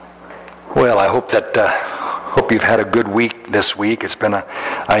Well, I hope you've had a good week this week.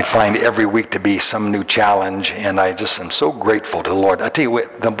 I find every week to be some new challenge, and I just am so grateful to the Lord. I tell you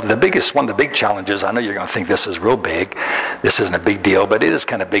what, one of the big challenges, I know you're going to think this is real big. This isn't a big deal, but it is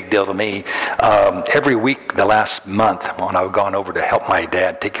kind of a big deal to me. Every week, the last month, when I've gone over to help my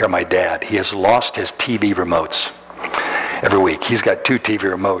dad, take care of my dad, he has lost his TV remotes. Every week. He's got 2 TV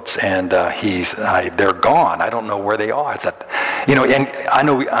remotes, and they're gone. I don't know where they are. I thought, and I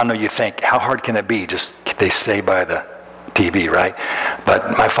know you think, how hard can it be? Just they stay by the TV, right?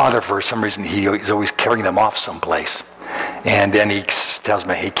 But my father, for some reason, he's always carrying them off someplace. And then he tells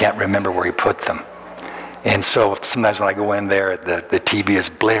me he can't remember where he put them. And so sometimes when I go in there, the TV is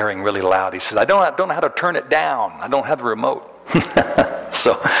blaring really loud. He says, I don't know how to turn it down. I don't have the remote.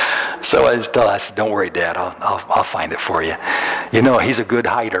 So I said, don't worry, Dad, I'll find it for you. He's a good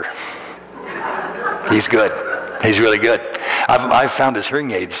hider. He's good. He's really good. I've found his hearing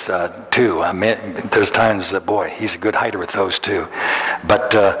aids too. There's times he's a good hider with those too.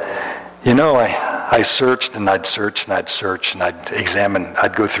 But I searched and I'd search and I'd search and I'd examine.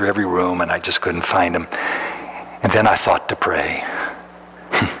 I'd go through every room and I just couldn't find them. And then I thought to pray.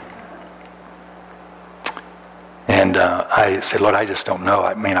 And I said, Lord, I just don't know.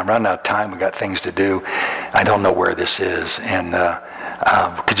 I'm running out of time. We've got things to do. I don't know where this is. And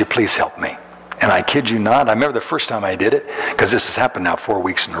could you please help me? And I kid you not, I remember the first time I did it, because this has happened now 4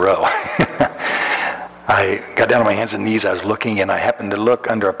 weeks in a row. I got down on my hands and knees. I was looking, and I happened to look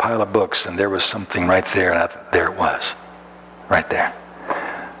under a pile of books, and there was something right there. And there it was, right there.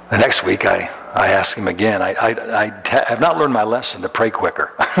 The next week, I asked him again. I have not learned my lesson to pray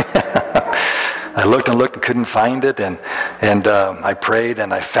quicker. I looked and couldn't find it, and I prayed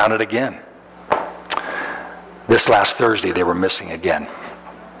and I found it again. This last Thursday they were missing again,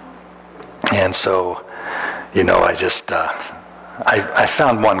 and so I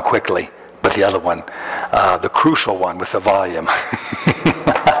found one quickly, but the other one, the crucial one with the volume,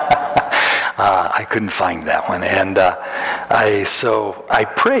 I couldn't find that one, and so I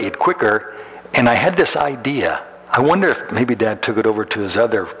prayed quicker, and I had this idea. I wonder if maybe Dad took it over to his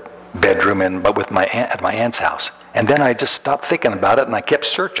other bedroom but with my aunt at my aunt's house. And then I just stopped thinking about it and I kept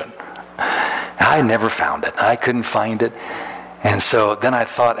searching. I never found it. I couldn't find it. And so then I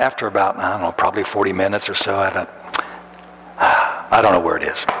thought, after about, probably 40 minutes or so, I thought, I don't know where it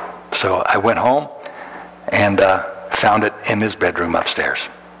is. So I went home and found it in his bedroom upstairs.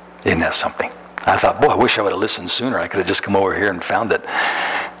 Isn't that something? I thought, I wish I would have listened sooner. I could have just come over here and found it.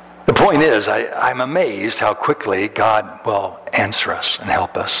 The point is, I'm amazed how quickly God will answer us and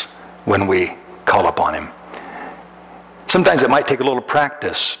help us when we call upon him. Sometimes it might take a little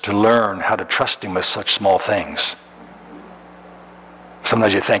practice to learn how to trust him with such small things.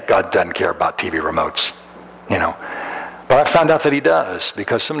 Sometimes you think God doesn't care about TV remotes, But I found out that he does,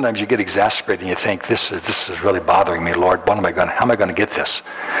 because sometimes you get exasperated and you think, this is really bothering me, Lord. How am I going to get this?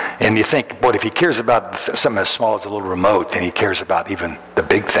 And you think, if he cares about something as small as a little remote, then he cares about even the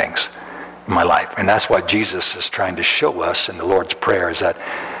big things in my life. And that's what Jesus is trying to show us in the Lord's Prayer, is that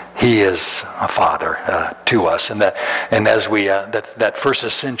he is a father to us. And as we, that first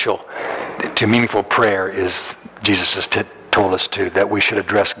essential to meaningful prayer is, Jesus has told us that we should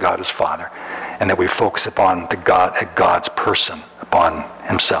address God as Father, and that we focus upon God's person, upon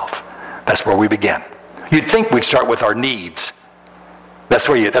himself. That's where we begin. You'd think we'd start with our needs. That's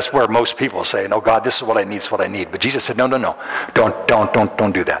where most people say, "No, God, this is what I need. This is what I need." But Jesus said, "No.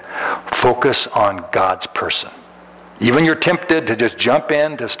 Don't do that. Focus on God's person. Even you're tempted to just jump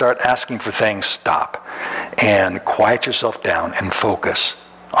in to start asking for things. Stop and quiet yourself down and focus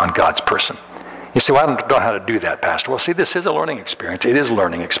on God's person." You say, "Well, I don't know how to do that, Pastor." Well, see, this is a learning experience. It is a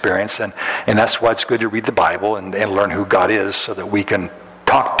learning experience, and that's why it's good to read the Bible and learn who God is, so that we can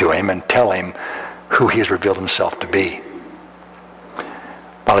talk to him and tell him who he has revealed himself to be.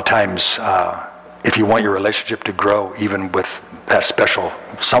 A lot of times, if you want your relationship to grow, even with that special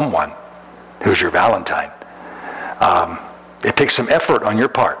someone who's your Valentine, it takes some effort on your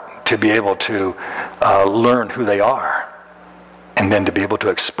part to be able to learn who they are, and then to be able to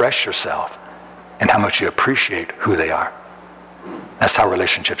express yourself and how much you appreciate who they are. That's how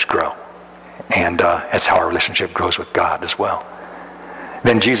relationships grow. And that's how our relationship grows with God as well.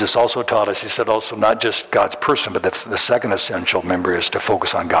 Then Jesus also taught us, he said also not just God's person, but that's the second essential member, is to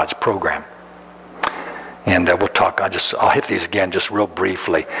focus on God's program. And we'll talk, I'll hit these again just real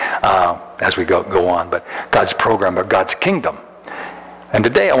briefly as we go on. But God's program, or God's kingdom. And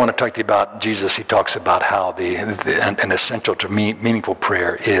today I want to talk to you about Jesus. He talks about how an essential to meaningful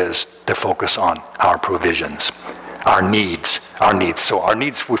prayer is to focus on our provisions, our needs. So our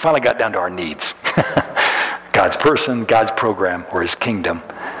needs, we finally got down to our needs. God's person, God's program, or his kingdom.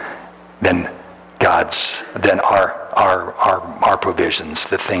 than our provisions,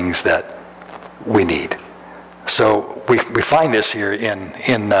 the things that we need. So we find this here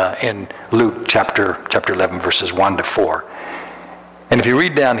in Luke chapter 11, verses 1 to 4. And if you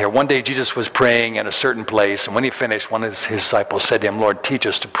read down here, one day Jesus was praying in a certain place, and when he finished, one of his disciples said to him, "Lord, teach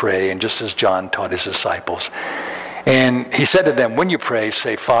us to pray," and just as John taught his disciples. And he said to them, "When you pray,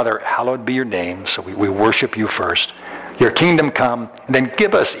 say, 'Father, hallowed be your name,'" so we worship you first. "Your kingdom come, and then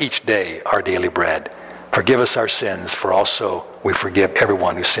give us each day our daily bread. Forgive us our sins, for also we forgive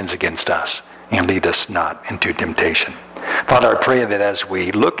everyone who sins against us. And lead us not into temptation." Father, I pray that as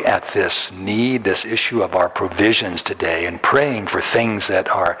we look at this need, this issue of our provisions today, and praying for things that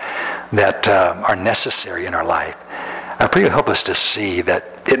are necessary in our life, I pray you help us to see that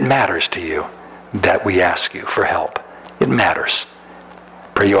it matters to you that we ask you for help. It matters.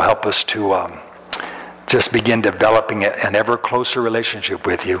 Pray you'll help us to just begin developing an ever closer relationship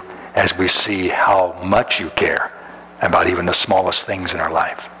with you as we see how much you care about even the smallest things in our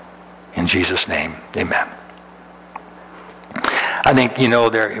life. In Jesus' name, amen. I think,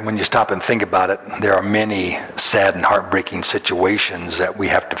 when you stop and think about it, there are many sad and heartbreaking situations that we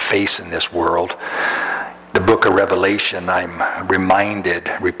have to face in this world. The book of Revelation, I'm reminded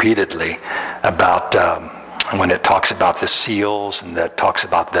repeatedly about when it talks about the seals and that talks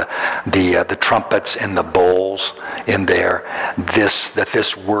about the trumpets and the bowls in there. That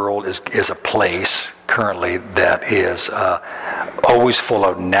this world is a place currently that is always full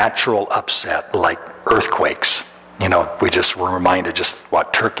of natural upset, like earthquakes. We just were reminded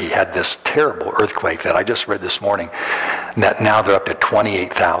Turkey had this terrible earthquake that I just read this morning, that now they're up to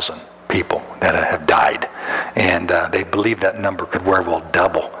 28,000 people that have died. And they believe that number could very well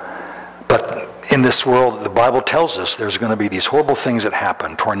double. But in this world, the Bible tells us there's going to be these horrible things that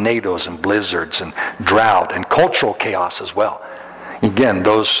happen, tornadoes and blizzards and drought and cultural chaos as well. Again,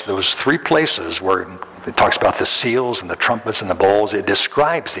 those three places where it talks about the seals and the trumpets and the bowls, it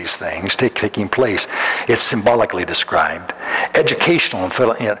describes these things taking place. It's symbolically described. Educational and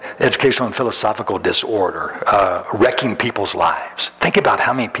philosophical disorder, wrecking people's lives. Think about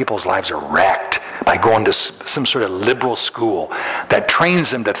how many people's lives are wrecked by going to some sort of liberal school that trains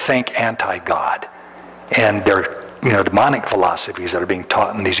them to think anti-God. And they're demonic philosophies that are being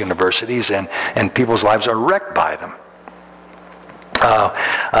taught in these universities, and people's lives are wrecked by them.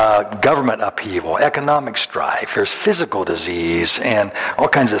 Government upheaval, economic strife, there's physical disease and all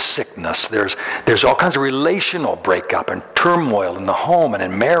kinds of sickness. There's all kinds of relational breakup and turmoil in the home and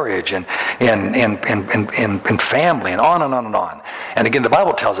in marriage and in family and on and on and on. And again, the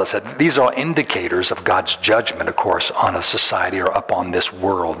Bible tells us that these are all indicators of God's judgment, of course, on a society or upon this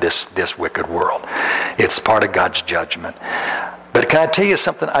world, this wicked world. It's part of God's judgment. But can I tell you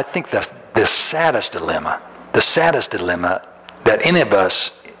something? I think that's the saddest dilemma that any of us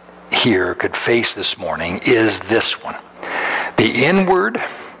here could face this morning is this one. The inward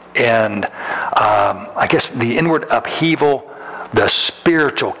and the inward upheaval, the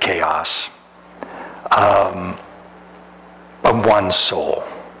spiritual chaos of one's soul.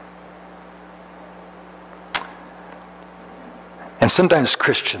 And sometimes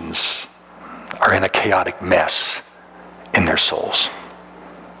Christians are in a chaotic mess in their souls.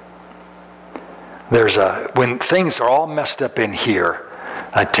 When things are all messed up in here,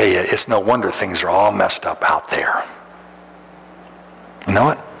 I tell you, it's no wonder things are all messed up out there. You know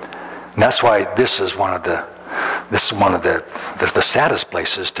what? And that's why this is one of the saddest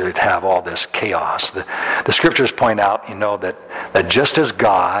places to have all this chaos. The scriptures point out, that just as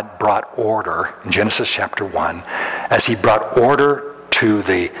God brought order in Genesis chapter 1, as he brought order to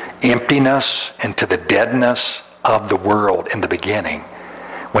the emptiness and to the deadness of the world in the beginning,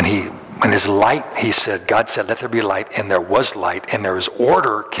 when his light, God said, "Let there be light," and there was light, and there was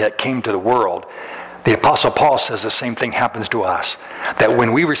order that came to the world. The Apostle Paul says the same thing happens to us. That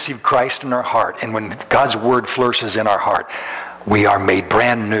when we receive Christ in our heart, and when God's word flourishes in our heart, we are made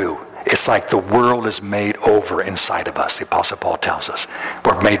brand new. It's like the world is made over inside of us. The Apostle Paul tells us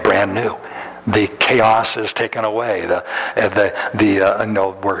we're made brand new. The chaos is taken away.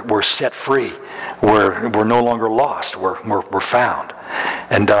 We're set free. We're no longer lost. We're found.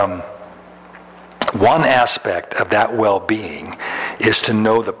 And one aspect of that well-being is to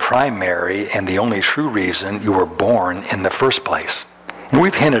know the primary and the only true reason you were born in the first place. And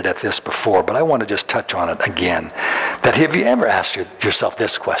we've hinted at this before, but I want to just touch on it again. That have you ever asked yourself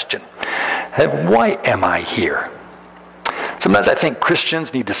this question? Why am I here? Sometimes I think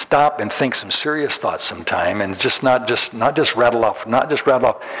Christians need to stop and think some serious thoughts sometime, and not just rattle off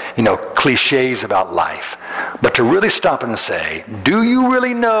cliches about life, but to really stop and say, do you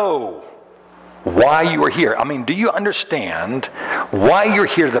really know why you are here. I mean, do you understand why you're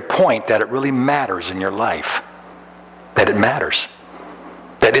here to the point that it really matters in your life? That it matters.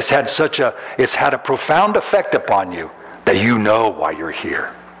 That it's had a profound effect upon you, that you know why you're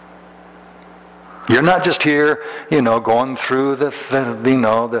here. You're not just here, going through the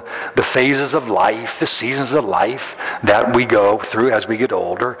phases of life, the seasons of life that we go through as we get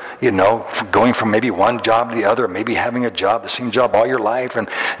older, going from maybe one job to the other, maybe having a job, the same job all your life, and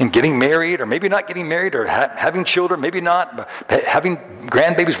getting married, or maybe not getting married, or having children, maybe not, having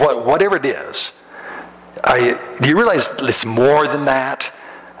grandbabies, whatever it is. Do you realize it's more than that?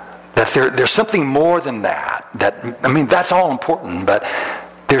 That there's something more than that. That's all important, but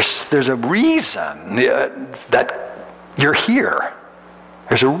there's a reason that you're here.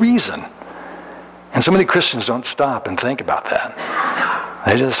 There's a reason. And so many Christians don't stop and think about that.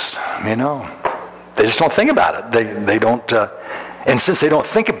 They just don't think about it. They don't, and since they don't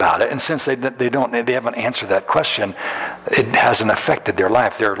think about it, and since they haven't answered that question, it hasn't affected their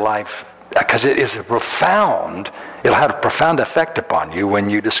life. Because it'll have a profound effect upon you when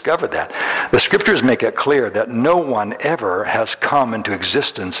you discover that. The scriptures make it clear that no one ever has come into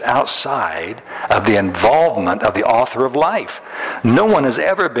existence outside of the involvement of the author of life. No one has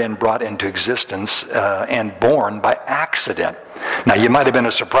ever been brought into existence and born by accident. Now, you might have been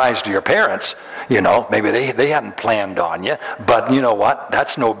a surprise to your parents. Maybe they hadn't planned on you. But you know what?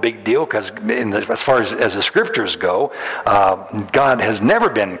 That's no big deal, because as far as the scriptures go, God has never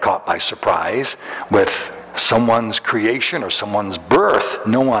been caught by surprise with someone's creation or someone's birth.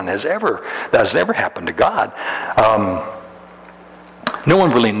 That has never happened to God. No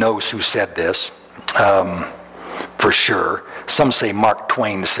one really knows who said this for sure. Some say Mark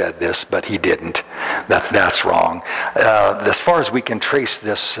Twain said this, but he didn't. That's wrong. As far as we can trace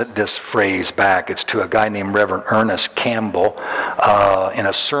this phrase back, it's to a guy named Reverend Ernest Campbell in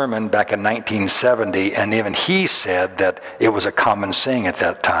a sermon back in 1970, and even he said that it was a common saying at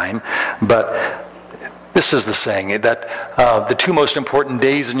that time. But this is the saying, that the two most important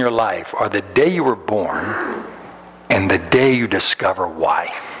days in your life are the day you were born and the day you discover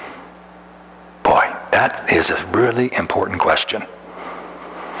why. Boy, that is a really important question.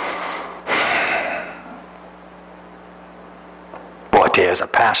 Boy, I tell you, as a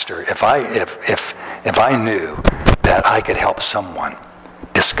pastor, if I knew that I could help someone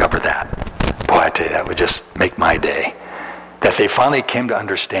discover that, boy, I tell you, that would just make my day. That they finally came to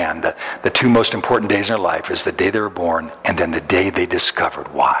understand that the two most important days in their life is the day they were born and then the day they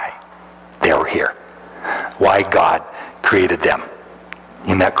discovered why they were here. Why God created them.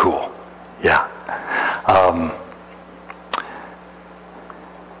 Isn't that cool? Yeah.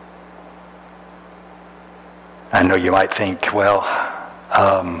 I know you might think, well,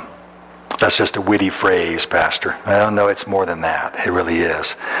 that's just a witty phrase, Pastor. Well, no, it's more than that. It really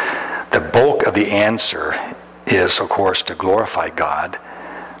is. The bulk of the answer is, of course, to glorify God,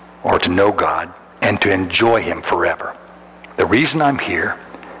 or to know God, and to enjoy Him forever. The reason I'm here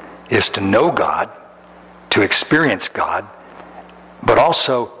is to know God, to experience God, but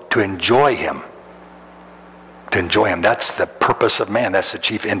also to enjoy Him. To enjoy Him. That's the purpose of man. That's the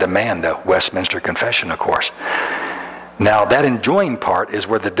chief end of man, the Westminster Confession, of course. Now, that enjoying part is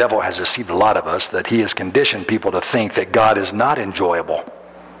where the devil has deceived a lot of us, that he has conditioned people to think that God is not enjoyable.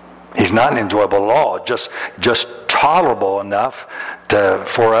 He's not enjoyable at all, just tolerable enough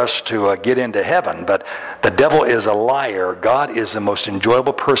for us to get into heaven. But the devil is a liar. God is the most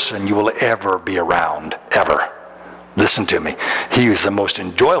enjoyable person you will ever be around, ever. Listen to me. He is the most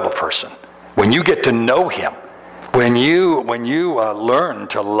enjoyable person. When you get to know Him, when you learn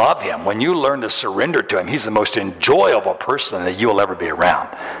to love Him, when you learn to surrender to Him, He's the most enjoyable person that you'll ever be around.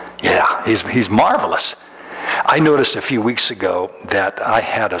 Yeah, He's marvelous. I noticed a few weeks ago that I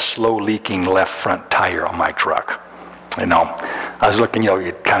had a slow leaking left front tire on my truck. I was looking,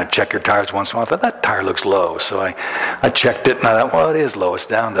 you kind of check your tires once in a while. I thought, that tire looks low. So I checked it, and I thought, well, it is low. It's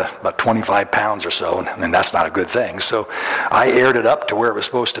down to about 25 pounds or so, and that's not a good thing. So I aired it up to where it was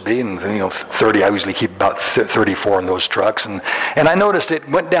supposed to be, and 30, I usually keep about 34 in those trucks. And I noticed it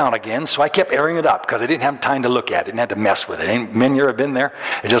went down again, so I kept airing it up because I didn't have time to look at it. I didn't have to mess with it. Any men you ever been there?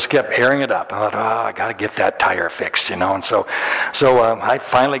 I just kept airing it up. I thought, I got to get that tire fixed, And so I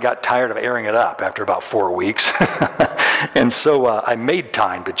finally got tired of airing it up after about 4 weeks. And so I made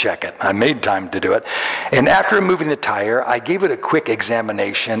time to check it. I made time to do it. And after removing the tire, I gave it a quick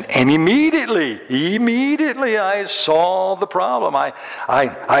examination, and immediately I saw the problem.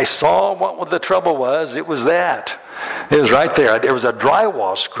 I saw what the trouble was. It was that. It was right there. There was a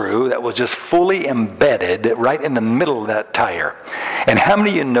drywall screw that was just fully embedded right in the middle of that tire. And how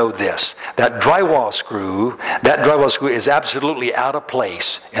many of you know this? That drywall screw is absolutely out of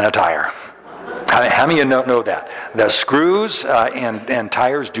place in a tire. How many of you know that? The screws and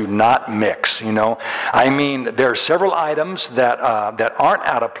tires do not mix, you know. I mean, there are several items that aren't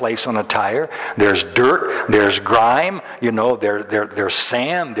out of place on a tire. There's dirt, there's grime, you know, there's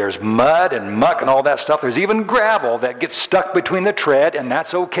sand, there's mud and muck and all that stuff. There's even gravel that gets stuck between the tread, and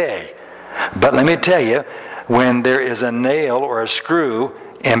that's okay. But let me tell you, when there is a nail or a screw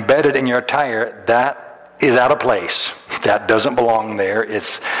embedded in your tire, that is out of place. That doesn't belong there. And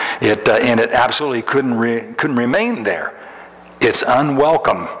it absolutely couldn't remain there. It's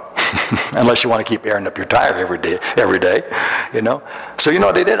unwelcome, unless you want to keep airing up your tire every day, you know. So you know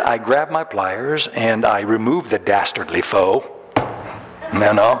what I did? I grabbed my pliers and I removed the dastardly foe. You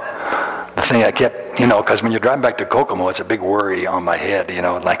know, the thing I kept, you know, because when you're driving back to Kokomo, it's a big worry on my head, you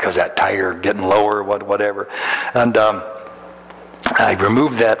know, like, is that tire getting lower, whatever, and. I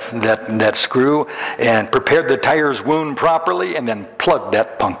removed that screw and prepared the tire's wound properly and then plugged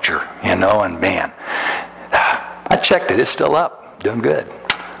that puncture, you know, and man, I checked it. It's still up. Doing good.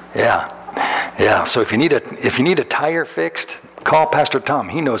 Yeah. So if you need a tire fixed, call Pastor Tom.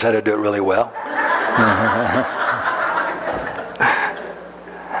 He knows how to do it really well.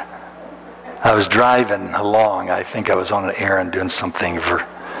 I was driving along. I think I was on an errand doing something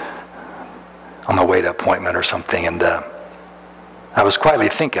on my way to appointment or something, and I was quietly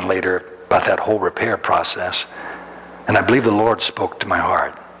thinking later about that whole repair process, and I believe the Lord spoke to my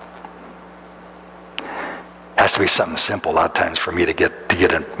heart. It has to be something simple a lot of times for me to get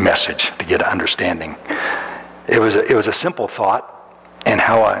a message, to get an understanding. It was a simple thought, and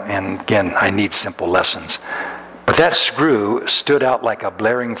again, I need simple lessons. But that screw stood out like a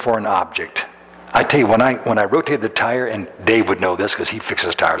blaring foreign object. I tell you, when I rotated the tire, and Dave would know this because he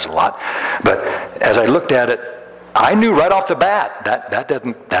fixes tires a lot, but as I looked at it, I knew right off the bat that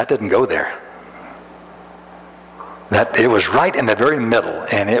didn't go there. That it was right in the very middle,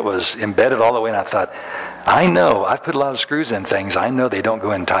 and it was embedded all the way. And I thought, I know I've put a lot of screws in things. I know they don't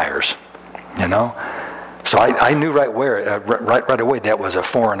go in tires, you know. So I knew right away that was a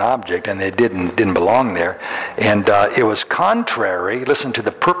foreign object, and it didn't belong there. And it was contrary, listen, to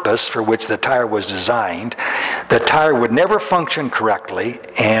the purpose for which the tire was designed. The tire would never function correctly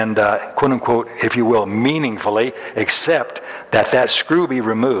and, quote unquote, if you will, meaningfully, except that screw be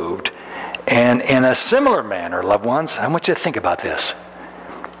removed. And in a similar manner, loved ones, I want you to think about this.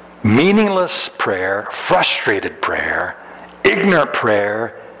 Meaningless prayer, frustrated prayer, ignorant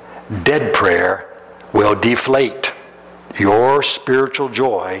prayer, dead prayer will deflate your spiritual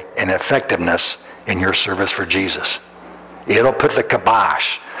joy and effectiveness in your service for Jesus. It'll put the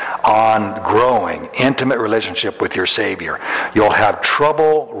kibosh on growing intimate relationship with your Savior. You'll have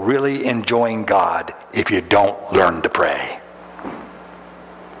trouble really enjoying God if you don't learn to pray.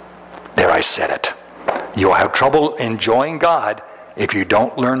 There, I said it. You'll have trouble enjoying God if you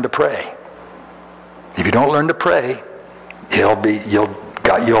don't learn to pray. If you don't learn to pray, you're not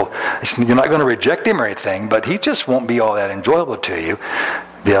going to reject him or anything, but he just won't be all that enjoyable to you.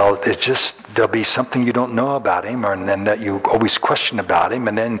 There'll be something you don't know about him, and then that you always question about him,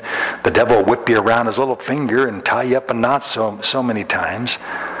 and then the devil will whip you around his little finger and tie you up in knots so many times.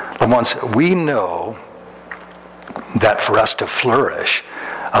 But once we know that for us to flourish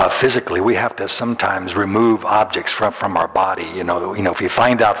physically, we have to sometimes remove objects from our body. You know, if you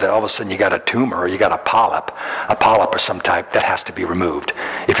find out that all of a sudden you got a tumor or you got a polyp of some type, that has to be removed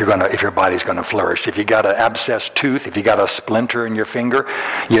if your body's going to flourish. If you got an abscessed tooth, if you got a splinter in your finger,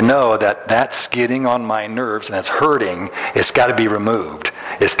 you know that's getting on my nerves and it's hurting. It's got to be removed.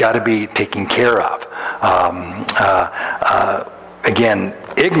 It's got to be taken care of. Again,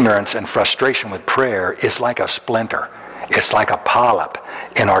 ignorance and frustration with prayer is like a splinter. It's like a polyp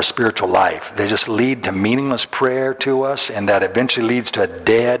in our spiritual life. They just lead to meaningless prayer to us, and that eventually leads to a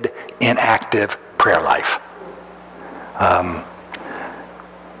dead, inactive prayer life.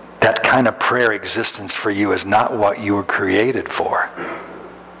 That kind of prayer existence for you is not what you were created for.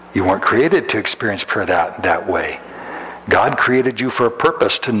 You weren't created to experience prayer that way. God created you for a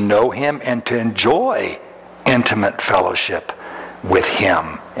purpose, to know him and to enjoy intimate fellowship with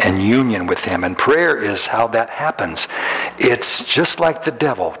him and union with him. And prayer is how that happens. It's just like the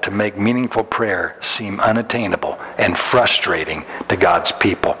devil to make meaningful prayer seem unattainable and frustrating to God's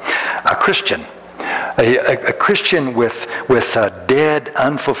people. A Christian with a dead,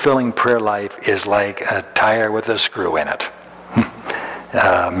 unfulfilling prayer life is like a tire with a screw in it.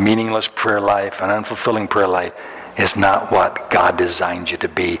 Meaningless prayer life, an unfulfilling prayer life is not what God designed you to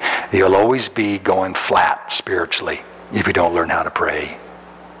be. You'll always be going flat spiritually if you don't learn how to pray.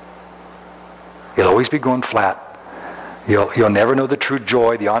 You'll always be going flat. You'll never know the true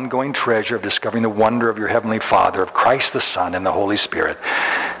joy, the ongoing treasure of discovering the wonder of your Heavenly Father, of Christ the Son, and the Holy Spirit.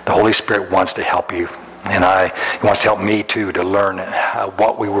 The Holy Spirit wants to help you. And He wants to help me too to learn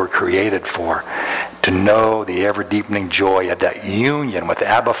what we were created for, to know the ever-deepening joy of that union with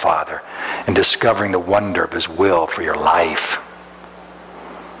Abba Father and discovering the wonder of His will for your life.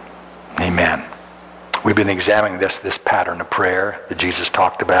 Amen. We've been examining this pattern of prayer that Jesus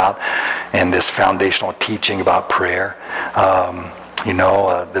talked about and this foundational teaching about prayer.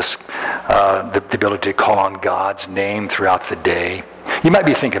 The ability to call on God's name throughout the day. You might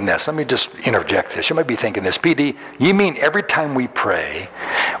be thinking this. Let me just interject this. You might be thinking this. PD, you mean every time we pray,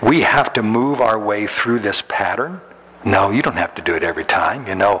 we have to move our way through this pattern? No, you don't have to do it every time.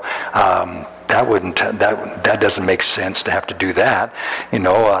 That doesn't make sense to have to do that.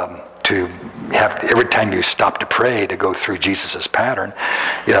 To have every time you stop to pray to go through Jesus' pattern.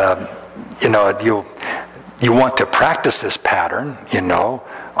 You want to practice this pattern,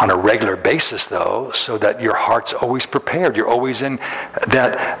 on a regular basis, though, so that your heart's always prepared. You're always in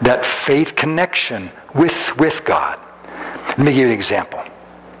that faith connection with God. Let me give you an example.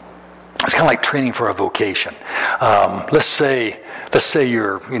 It's kind of like training for a vocation. Let's say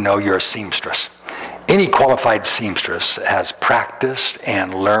you're a seamstress. Any qualified seamstress has practiced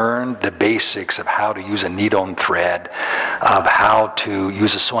and learned the basics of how to use a needle and thread, of how to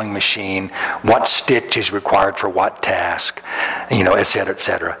use a sewing machine, what stitch is required for what task, et cetera, et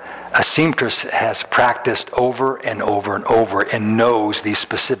cetera. A seamstress has practiced over and over and over and knows these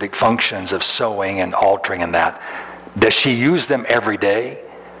specific functions of sewing and altering and that. Does she use them every day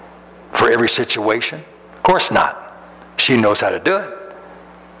for every situation? Of course not. She knows how to do it,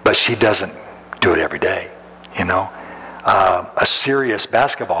 but she doesn't do it every day, A serious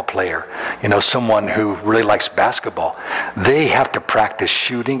basketball player, someone who really likes basketball, they have to practice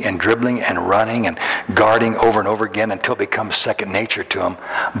shooting and dribbling and running and guarding over and over again until it becomes second nature to them.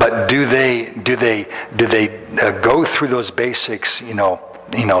 But do they go through those basics, 3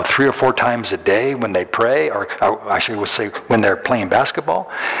 or 4 times a day when they pray, or I should say when they're playing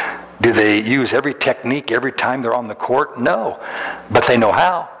basketball? Do they use every technique every time they're on the court? No, but they know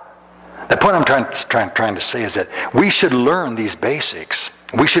how. The point I'm trying to say is that we should learn these basics.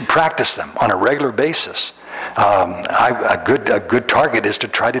 We should practice them on a regular basis. A good target is to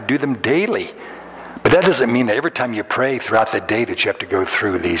try to do them daily. But that doesn't mean that every time you pray throughout the day that you have to go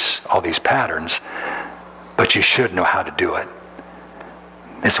through all these patterns. But you should know how to do it.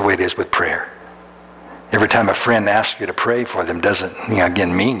 It's the way it is with prayer. Every time a friend asks you to pray for them doesn't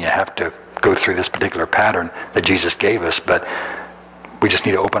mean you have to go through this particular pattern that Jesus gave us, but we just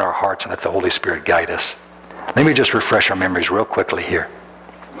need to open our hearts and let the Holy Spirit guide us. Let me just refresh our memories real quickly here.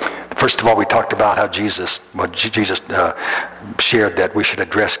 First of all, we talked about how Jesus shared that we should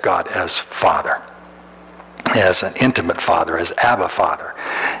address God as Father, as an intimate Father, as Abba Father,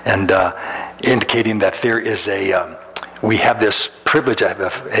 and indicating that there is we have this privilege of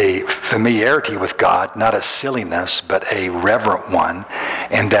a familiarity with God, not a silliness, but a reverent one,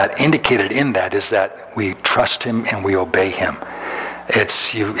 and that indicated in that is that we trust Him and we obey Him.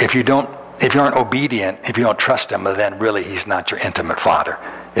 It's if you aren't obedient, if you don't trust Him, then really He's not your intimate Father,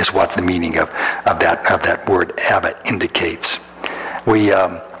 is what the meaning of that word Abba indicates. We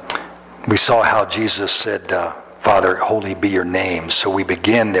saw how Jesus said, Father, holy be your name. So we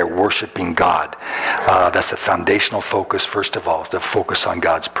begin there worshiping God. That's a foundational focus, first of all, to focus on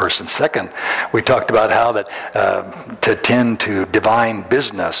God's person. Second, we talked about how that to tend to divine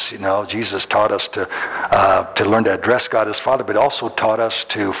business. Jesus taught us to learn to address God as Father, but also taught us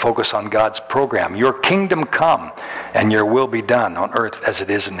to focus on God's program. Your kingdom come and your will be done on earth as it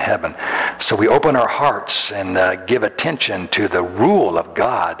is in heaven. So we open our hearts and give attention to the rule of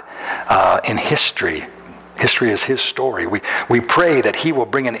God in history. History is His story. We pray that He will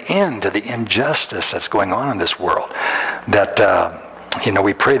bring an end to the injustice that's going on in this world. That,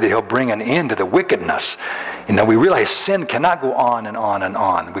 we pray that He'll bring an end to the wickedness. We realize sin cannot go on and on and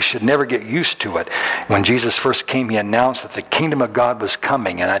on. We should never get used to it. When Jesus first came, He announced that the kingdom of God was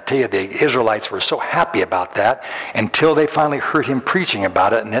coming. And I tell you, the Israelites were so happy about that until they finally heard Him preaching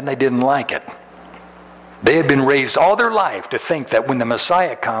about it, and then they didn't like it. They had been raised all their life to think that when the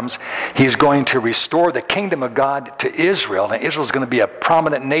Messiah comes, He's going to restore the kingdom of God to Israel. And Israel is going to be a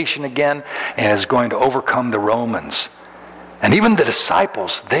prominent nation again and is going to overcome the Romans. And even the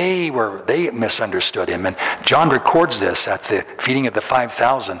disciples, they misunderstood Him. And John records this at the feeding of the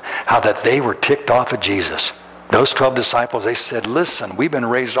 5,000, how that they were ticked off at Jesus. Those 12 disciples, they said, listen, we've been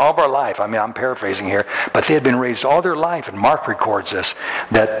raised all of our life. I'm paraphrasing here, but they had been raised all their life. And Mark records this,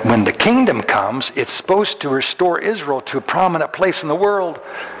 that when the kingdom comes, it's supposed to restore Israel to a prominent place in the world.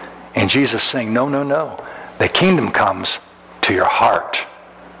 And Jesus saying, no. The kingdom comes to your heart.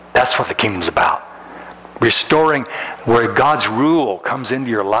 That's what the kingdom's about. Restoring where God's rule comes into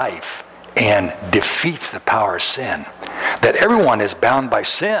your life and defeats the power of sin. That everyone is bound by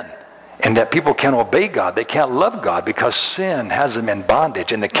sin, and that people can't obey God. They can't love God because sin has them in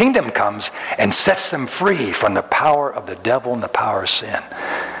bondage. And the kingdom comes and sets them free from the power of the devil and the power of sin.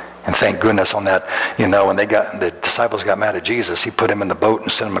 And thank goodness on that, when the disciples got mad at Jesus, he put them in the boat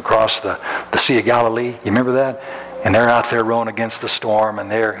and sent them across the Sea of Galilee. You remember that? And they're out there rowing against the storm,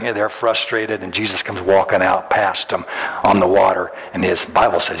 and they're frustrated, and Jesus comes walking out past them on the water, and his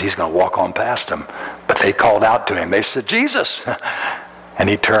Bible says he's going to walk on past them. But they called out to him. They said, "Jesus!" And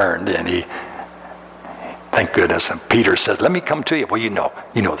he turned, and thank goodness, and Peter says, "Let me come to you." Well, you know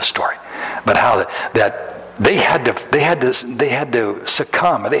the story. But how that they had to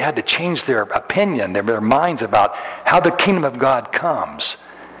succumb, they had to change their opinion, their minds about how the kingdom of God comes.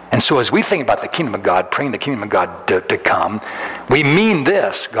 And so as we think about the kingdom of God, praying the kingdom of God to come, we mean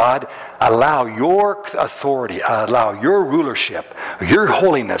this: God, allow your authority, allow your rulership, your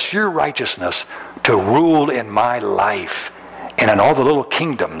holiness, your righteousness to rule in my life and in all the little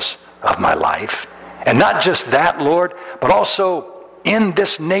kingdoms of my life. And not just that, Lord, but also in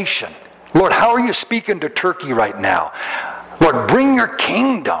this nation. Lord, how are you speaking to Turkey right now? Lord, bring your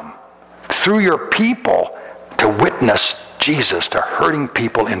kingdom through your people to witness Jesus to hurting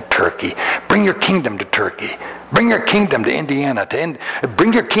people in Turkey. Bring your kingdom to Turkey. Bring your kingdom to Indiana.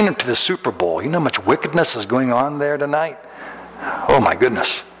 Bring your kingdom to the Super Bowl. You know how much wickedness is going on there tonight? Oh my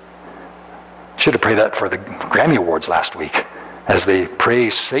goodness. Should have prayed that for the Grammy Awards last week as they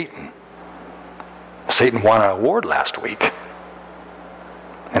praised Satan. Satan won an award last week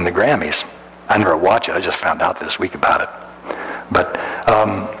in the Grammys. I never watched it. I just found out this week about it. But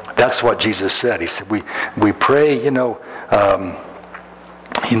that's what Jesus said. He said, we pray,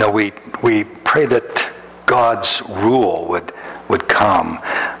 we pray that God's rule would come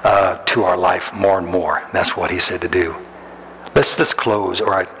to our life more and more. That's what he said to do. Let's close,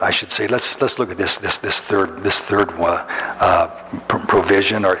 or I should say, let's look at this third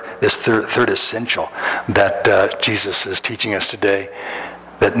provision, or this third essential that Jesus is teaching us today.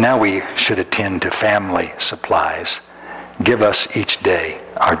 That now we should attend to family supplies. Give us each day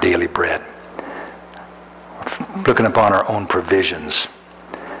our daily bread. Looking upon our own provisions,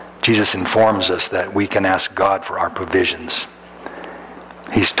 Jesus informs us that we can ask God for our provisions.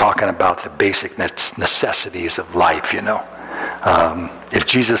 He's talking about the basic necessities of life, If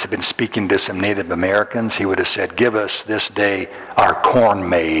Jesus had been speaking to some Native Americans, he would have said, "Give us this day our corn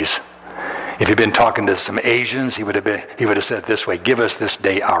maize." If he'd been talking to some Asians, he would have said it this way: "Give us this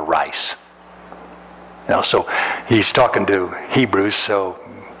day our rice." So he's talking to Hebrews, so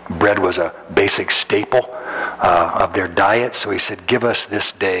bread was a basic staple of their diet. So he said, "Give us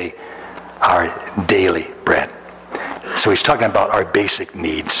this day our daily bread." So he's talking about our basic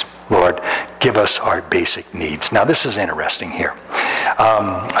needs. Lord, give us our basic needs. Now this is interesting here.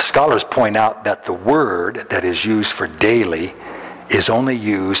 Scholars point out that the word that is used for daily is only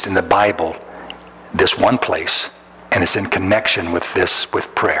used in the Bible this one place, and it's in connection with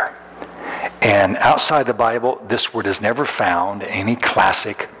prayer. And outside the Bible, this word is never found in any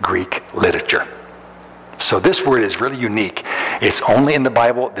classic Greek literature. So this word is really unique. It's only in the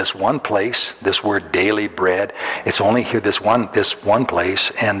Bible, this one place, this word daily bread. It's only here, this one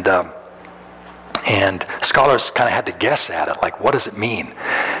place. And scholars kind of had to guess at it, like, what does it mean?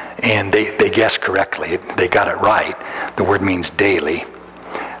 And they guessed correctly. They got it right. The word means daily.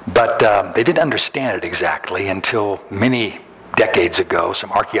 But they didn't understand it exactly until many decades ago.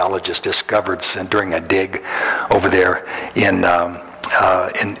 Some archaeologists discovered during a dig over there in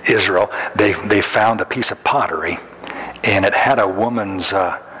Israel, they found a piece of pottery, and it had a woman's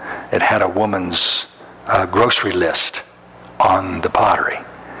grocery list on the pottery,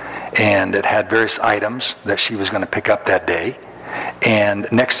 and it had various items that she was going to pick up that day, and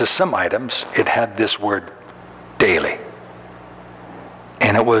next to some items it had this word daily,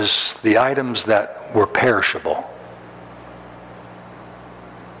 and it was the items that were perishable.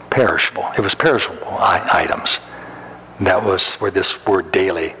 It was perishable items. That was where this word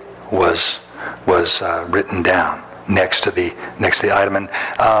daily was written down next to the item, and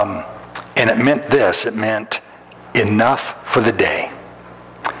it meant this. It meant enough for the day.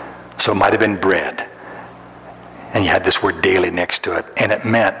 So it might have been bread, and you had this word daily next to it, and it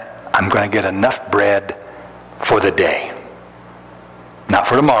meant I'm going to get enough bread for the day, not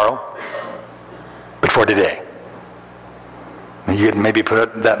for tomorrow, but for today. You could maybe put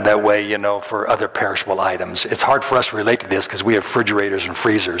it that way, for other perishable items. It's hard for us to relate to this because we have refrigerators and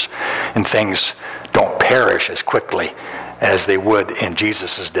freezers, and things don't perish as quickly as they would in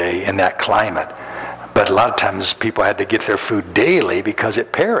Jesus' day in that climate. But a lot of times people had to get their food daily because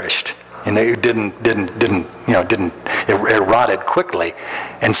it perished. and it it rotted quickly.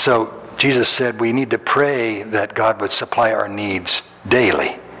 And so Jesus said we need to pray that God would supply our needs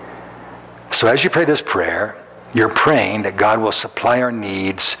daily. So as you pray this prayer, you're praying that God will supply our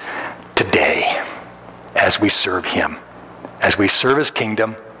needs today as we serve him, as we serve his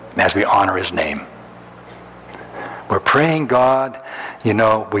kingdom, and as we honor his name. We're praying, God,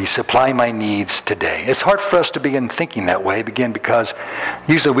 we supply my needs today. It's hard for us to begin thinking that way, because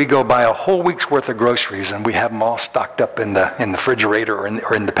usually we go buy a whole week's worth of groceries and we have them all stocked up in the refrigerator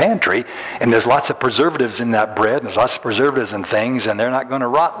or in the pantry, and there's lots of preservatives in that bread, and there's lots of preservatives in things, and they're not going to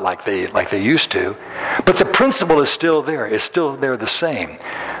rot like they used to. But the principle is still there. It's still there the same.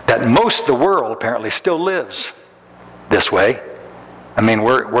 That most of the world apparently still lives this way. I mean,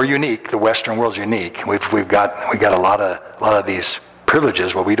 we're unique. The Western world's unique. We've got a lot of these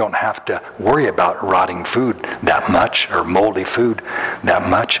privileges where we don't have to worry about rotting food that much or moldy food that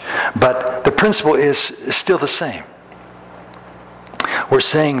much. But the principle is still the same. We're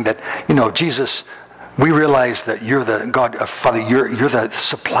saying that, Jesus, we realize that you're the God, Father. You're the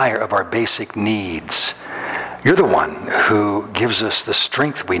supplier of our basic needs. You're the one who gives us the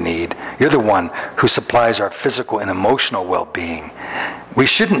strength we need. You're the one who supplies our physical and emotional well-being. We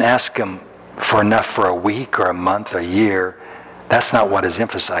shouldn't ask him for enough for a week or a month or a year. That's not what is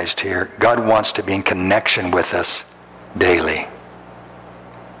emphasized here. God wants to be in connection with us daily.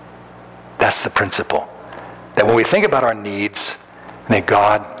 That's the principle. That when we think about our needs, think,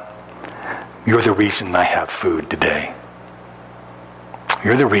 God, you're the reason I have food today.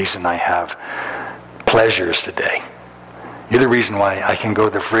 You're the reason I have pleasures today. You're the reason why I can go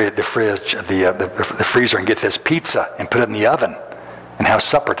to the freezer and get this pizza and put it in the oven and have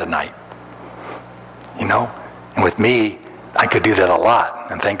supper tonight. And with me, I could do that a lot.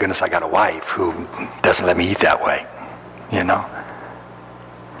 And thank goodness I got a wife who doesn't let me eat that way.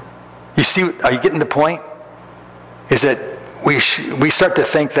 You see, are you getting the point? Is that we start to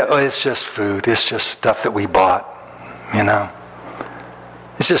think that, it's just food. It's just stuff that we bought,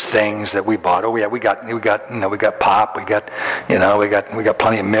 It's just things that we bought. Oh yeah, we got pop. We got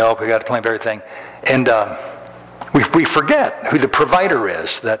plenty of milk. We got plenty of everything, and we forget who the provider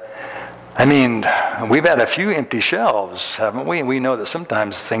is. We've had a few empty shelves, haven't we? And we know that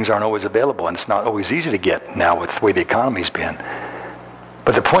sometimes things aren't always available, and it's not always easy to get now with the way the economy's been.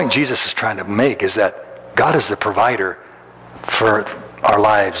 But the point Jesus is trying to make is that God is the provider for our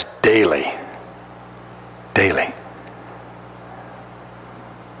lives daily. Daily.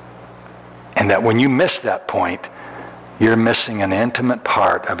 And that when you miss that point, you're missing an intimate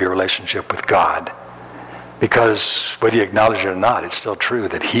part of your relationship with God. Because whether you acknowledge it or not, it's still true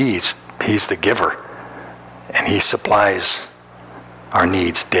that He's the giver. And He supplies our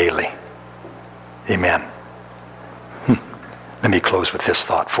needs daily. Amen. Let me close with this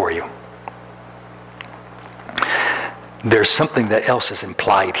thought for you. There's something that else is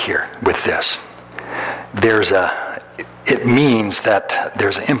implied here with this. It means that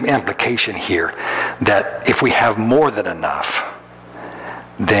there's an implication here that if we have more than enough,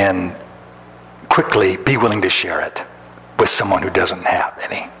 then quickly be willing to share it with someone who doesn't have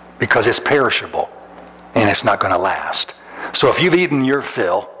any, because it's perishable and it's not going to last. So if you've eaten your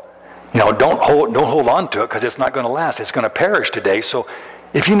fill, don't hold on to it, because it's not going to last. It's going to perish today. So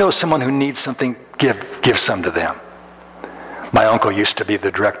if you know someone who needs something, give some to them. My uncle used to be the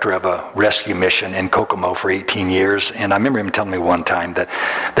director of a rescue mission in Kokomo for 18 years, and I remember him telling me one time that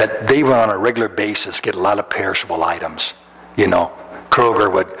they would on a regular basis get a lot of perishable items. Kroger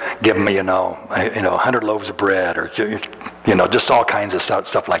would give them, 100 loaves of bread, or just all kinds of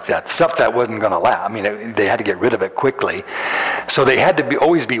stuff like that. Stuff that wasn't going to last. They had to get rid of it quickly, so they had to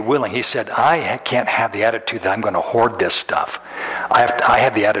always be willing. He said, "I can't have the attitude that I'm going to hoard this stuff. I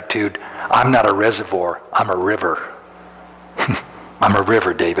have the attitude, I'm not a reservoir, I'm a river." I'm a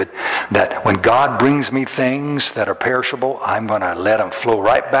river, David, that when God brings me things that are perishable, I'm going to let them flow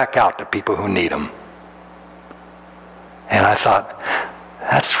right back out to people who need them. And I thought,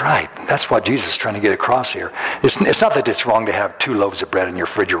 that's right. That's what Jesus is trying to get across here. It's not that it's wrong to have 2 loaves of bread in your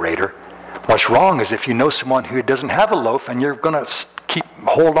refrigerator. What's wrong is if you know someone who doesn't have a loaf and you're going to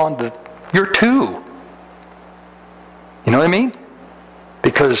hold on to your 2. You know what I mean?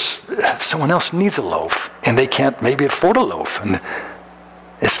 Because someone else needs a loaf and they can't maybe afford a loaf. And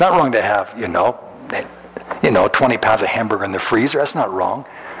it's not wrong to have, 20 pounds of hamburger in the freezer. That's not wrong.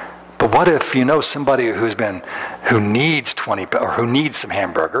 But what if you know somebody who needs 20 or who needs some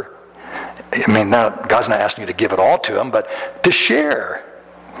hamburger? Now God's not asking you to give it all to him, but to share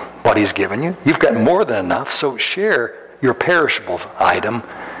what He's given you. You've got more than enough, so share your perishable item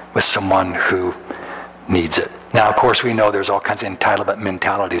with someone who needs it. Now, of course, we know there's all kinds of entitlement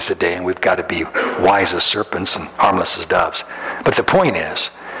mentalities today, and we've got to be wise as serpents and harmless as doves. But the point is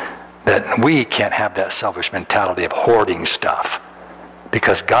that we can't have that selfish mentality of hoarding stuff,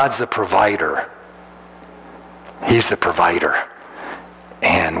 because God's the provider. He's the provider.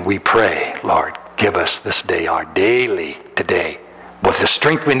 And we pray, Lord, give us this day our daily today. With the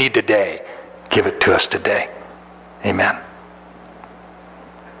strength we need today, give it to us today. Amen.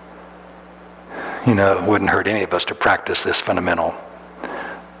 You know, it wouldn't hurt any of us to practice this fundamental,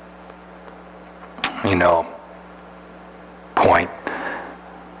 point.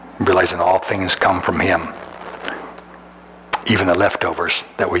 Realizing all things come from him. Even the leftovers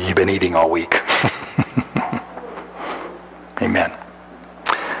that you've been eating all week. Amen.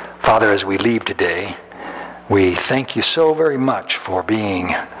 Father, as we leave today, we thank you so very much for being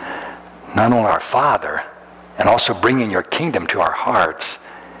not only our Father, and also bringing your kingdom to our hearts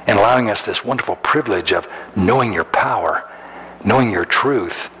and allowing us this wonderful privilege of knowing your power, knowing your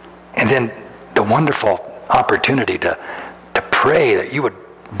truth, and then the wonderful opportunity to pray that you would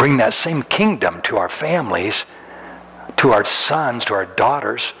bring that same kingdom to our families, to our sons, to our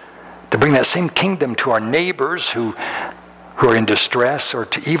daughters, to bring that same kingdom to our neighbors who are in distress, or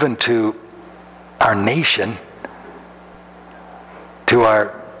even to our nation, to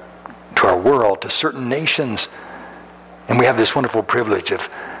our world, to certain nations. And we have this wonderful privilege of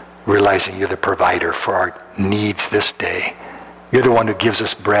realizing you're the provider for our needs this day. You're the one who gives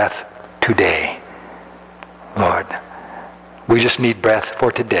us breath today. Lord, we just need breath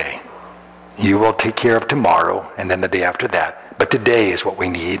for today. You will take care of tomorrow and then the day after that. But today is what we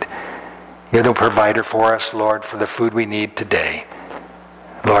need. You're the provider for us, Lord, for the food we need today.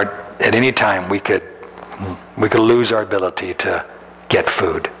 Lord, at any time we could lose our ability to get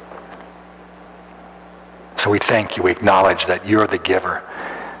food. So we thank you. We acknowledge that you're the giver.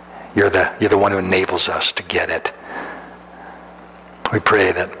 You're the one who enables us to get it. We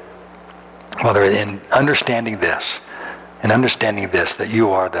pray that, Father, in understanding this, that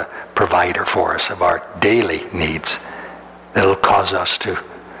you are the provider for us of our daily needs, that it'll cause us to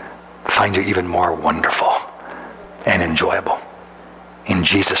find you even more wonderful and enjoyable. In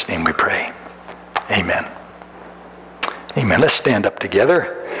Jesus' name we pray. Amen. Amen. Let's stand up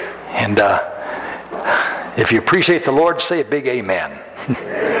together. And if you appreciate the Lord, say a big amen.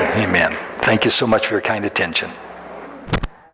 Amen. Thank you so much for your kind attention.